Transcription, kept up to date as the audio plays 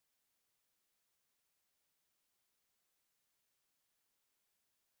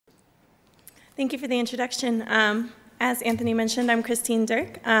Thank you for the introduction. As Anthony mentioned, I'm Christine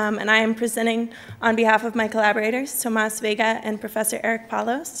Dierk, and I am presenting on behalf of my collaborators, TomÄ, Vega, and Professor Eric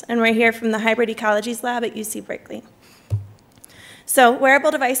Paulos, and we're here from the Hybrid Ecologies Lab at UC Berkeley. So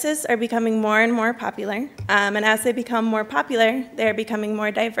wearable devices are becoming more and more popular, and as they become more popular, they're becoming more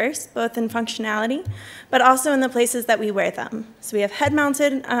diverse, both in functionality, but also in the places that we wear them. So we have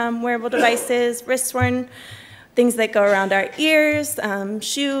head-mounted wearable devices, wrist-worn, things that go around our ears,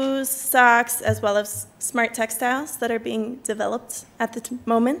 shoes, socks, as well as smart textiles that are being developed at the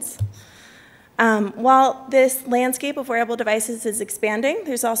moment. While this landscape of wearable devices is expanding,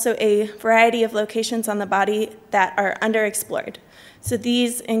 there's also a variety of locations on the body that are underexplored. So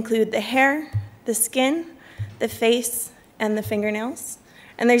these include the hair, the skin, the face, and the fingernails.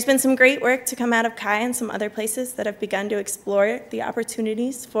 And there's been some great work to come out of CHI and some other places that have begun to explore the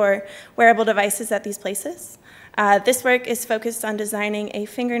opportunities for wearable devices at these places. This work is focused on designing a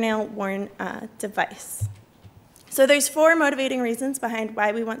fingernail-worn device. So there's 4 motivating reasons behind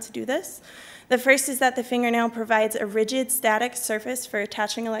why we want to do this. The first is that the fingernail provides a rigid, static surface for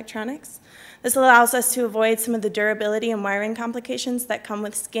attaching electronics. This allows us to avoid some of the durability and wiring complications that come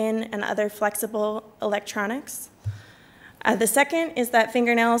with skin and other flexible electronics. The second is that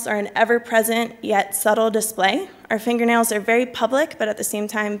fingernails are an ever-present yet subtle display. Our fingernails are very public, but at the same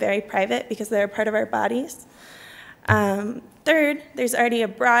time very private because they're a part of our bodies. Third, there's already a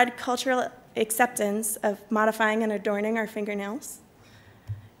broad cultural acceptance of modifying and adorning our fingernails.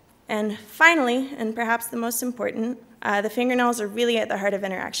 And finally, and perhaps the most important, the fingernails are really at the heart of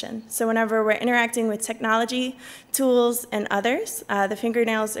interaction. So whenever we're interacting with technology, tools, and others, the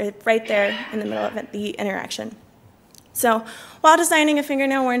fingernails are right there in the middle of the interaction. So while designing a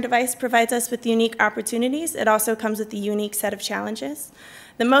fingernail-worn device provides us with unique opportunities, it also comes with a unique set of challenges.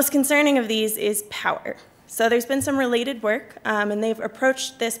 The most concerning of these is power. So there's been some related work, and they've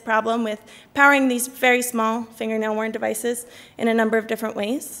approached this problem with powering these very small fingernail-worn devices in a number of different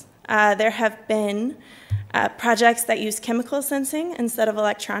ways. There have been projects that use chemical sensing instead of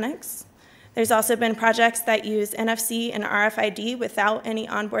electronics. There's also been projects that use NFC and RFID without any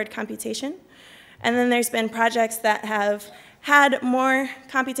onboard computation. And then there's been projects that have had more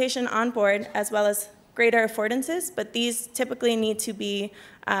computation on board as well as greater affordances, but these typically need to be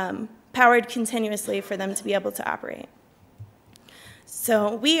powered continuously for them to be able to operate.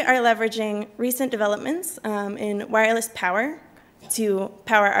 So we are leveraging recent developments in wireless power to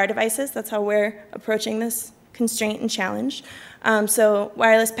power our devices. That's how we're approaching this constraint and challenge. So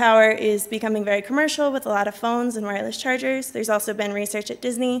wireless power is becoming very commercial with a lot of phones and wireless chargers. There's also been research at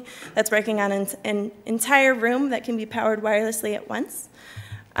Disney that's working on an entire room that can be powered wirelessly at once.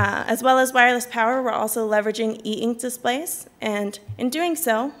 As well as wireless power, we're also leveraging e-ink displays, and in doing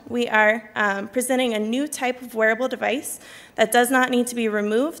so, we are presenting a new type of wearable device that does not need to be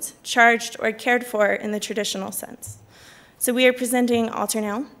removed, charged, or cared for in the traditional sense. So we are presenting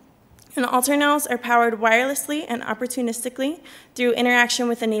AlterNail, and AlterNails are powered wirelessly and opportunistically through interaction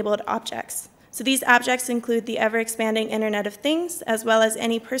with enabled objects. So these objects include the ever-expanding Internet of Things, as well as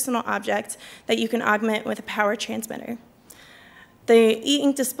any personal object that you can augment with a power transmitter. The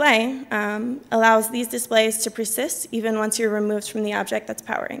e-ink display allows these displays to persist even once you're removed from the object that's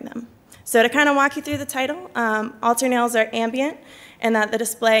powering them. So to kind of walk you through the title, AlterNails are ambient, and that the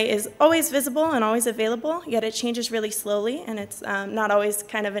display is always visible and always available, yet it changes really slowly, and it's not always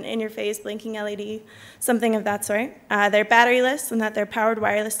kind of an in-your-face blinking LED, something of that sort. They're batteryless, and that they're powered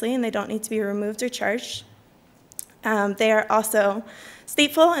wirelessly, and they don't need to be removed or charged. They are also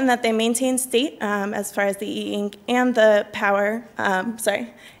stateful in that they maintain state as far as the e-ink and the power,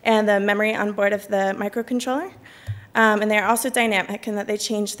 and the memory on board of the microcontroller. And they are also dynamic in that they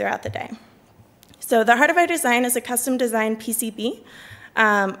change throughout the day. So the heart of our design is a custom-designed PCB.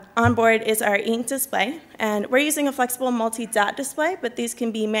 On board is our ink display, and we're using a flexible multi-dot display, but these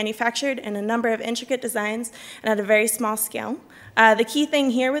can be manufactured in a number of intricate designs and at a very small scale. The key thing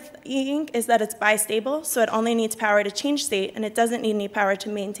here with e-ink is that it's bistable, so it only needs power to change state, and it doesn't need any power to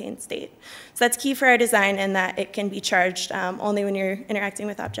maintain state. So that's key for our design in that it can be charged only when you're interacting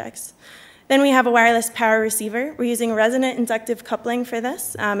with objects. Then we have a wireless power receiver. We're using resonant inductive coupling for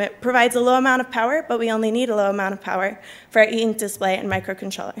this. It provides a low amount of power, but we only need a low amount of power for our e-ink display and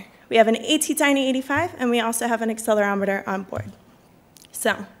microcontroller. We have an AT-Tiny 85, and we also have an accelerometer on board.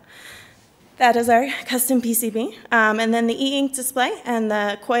 So that is our custom PCB. And then the e-ink display and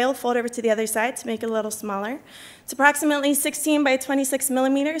the coil fold over to the other side to make it a little smaller. It's approximately 16 by 26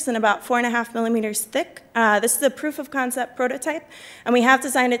 millimeters and about 4.5 millimeters thick. This is a proof of concept prototype, and we have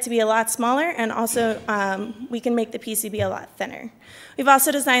designed it to be a lot smaller, and also we can make the PCB a lot thinner. We've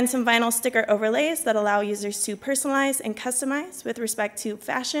also designed some vinyl sticker overlays that allow users to personalize and customize with respect to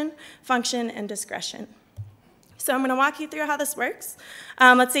fashion, function, and discretion. So I'm going to walk you through how this works.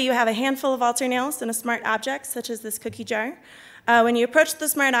 Let's say you have a handful of AlterNails and a smart object, such as this cookie jar. When you approach the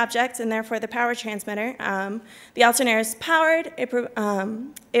smart object, and therefore the power transmitter, the AlterNail is powered,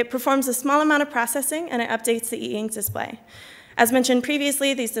 it performs a small amount of processing, and it updates the e-ink display. As mentioned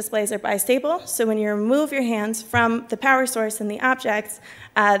previously, these displays are bistable, so when you remove your hands from the power source and the objects,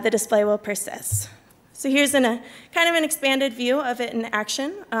 the display will persist. So here's kind of an expanded view of it in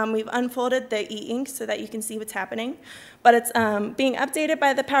action. We've unfolded the e-ink so that you can see what's happening, but it's being updated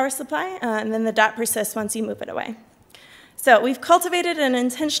by the power supply, and then the dot persists once you move it away. So we've cultivated an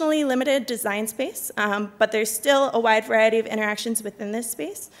intentionally limited design space, but there's still a wide variety of interactions within this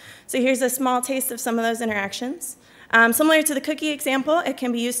space. So here's a small taste of some of those interactions. Similar to the cookie example, it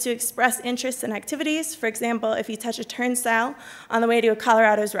can be used to express interests and activities. For example, if you touch a turnstile on the way to a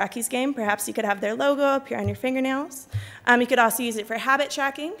Colorado's Rockies game, perhaps you could have their logo appear on your fingernails. You could also use it for habit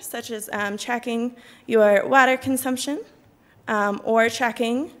tracking, such as tracking your water consumption, or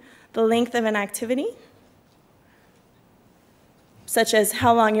tracking the length of an activity, such as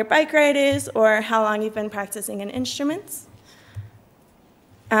how long your bike ride is or how long you've been practicing an instrument.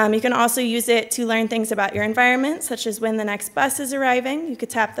 You can also use it to learn things about your environment, such as when the next bus is arriving. You could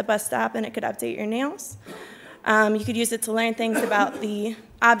tap the bus stop and it could update your nails. You could use it to learn things about the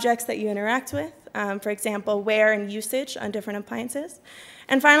objects that you interact with, for example, wear and usage on different appliances.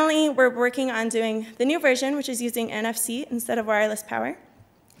 And finally, we're working on doing the new version, which is using NFC instead of wireless power.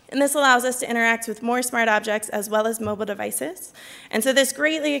 And this allows us to interact with more smart objects as well as mobile devices. And so this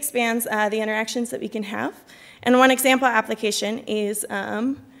greatly expands the interactions that we can have. And one example application is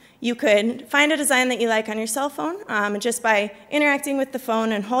you could find a design that you like on your cell phone, and just by interacting with the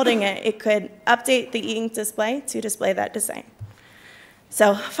phone and holding it, it could update the e-ink display to display that design.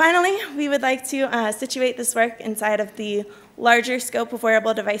 So finally, we would like to situate this work inside of the larger scope of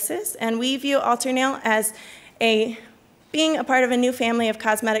wearable devices. And we view AlterNail as being a part of a new family of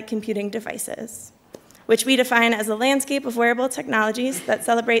cosmetic computing devices, which we define as a landscape of wearable technologies that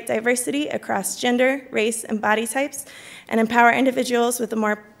celebrate diversity across gender, race, and body types, and empower individuals with a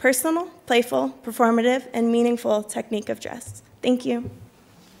more personal, playful, performative, and meaningful technique of dress. Thank you.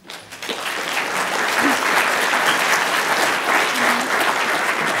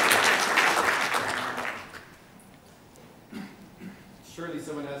 Surely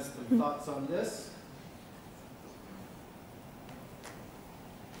someone has some thoughts on this.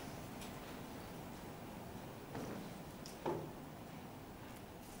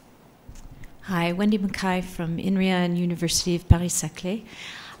 Hi, Wendy Mackay from INRIA and University of Paris-Saclay.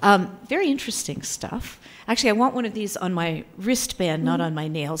 Very interesting stuff. Actually, I want one of these on my wristband, not on my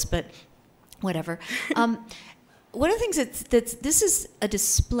nails, but whatever. One of the things that's this is a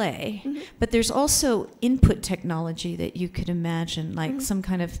display, but there's also input technology that you could imagine, like some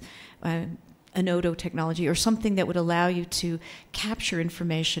kind of anodo technology or something that would allow you to capture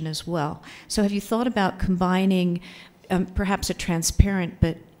information as well. So have you thought about combining perhaps a transparent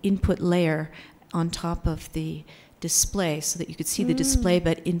but input layer on top of the display so that you could see the display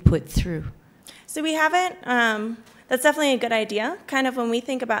but input through? So we haven't, that's definitely a good idea. Kind of when we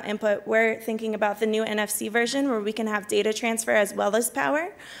think about input, we're thinking about the new NFC version where we can have data transfer as well as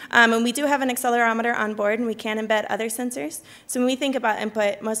power. And we do have an accelerometer on board and we can embed other sensors. So when we think about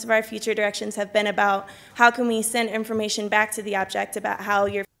input, most of our future directions have been about how can we send information back to the object about how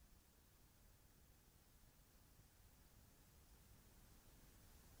you're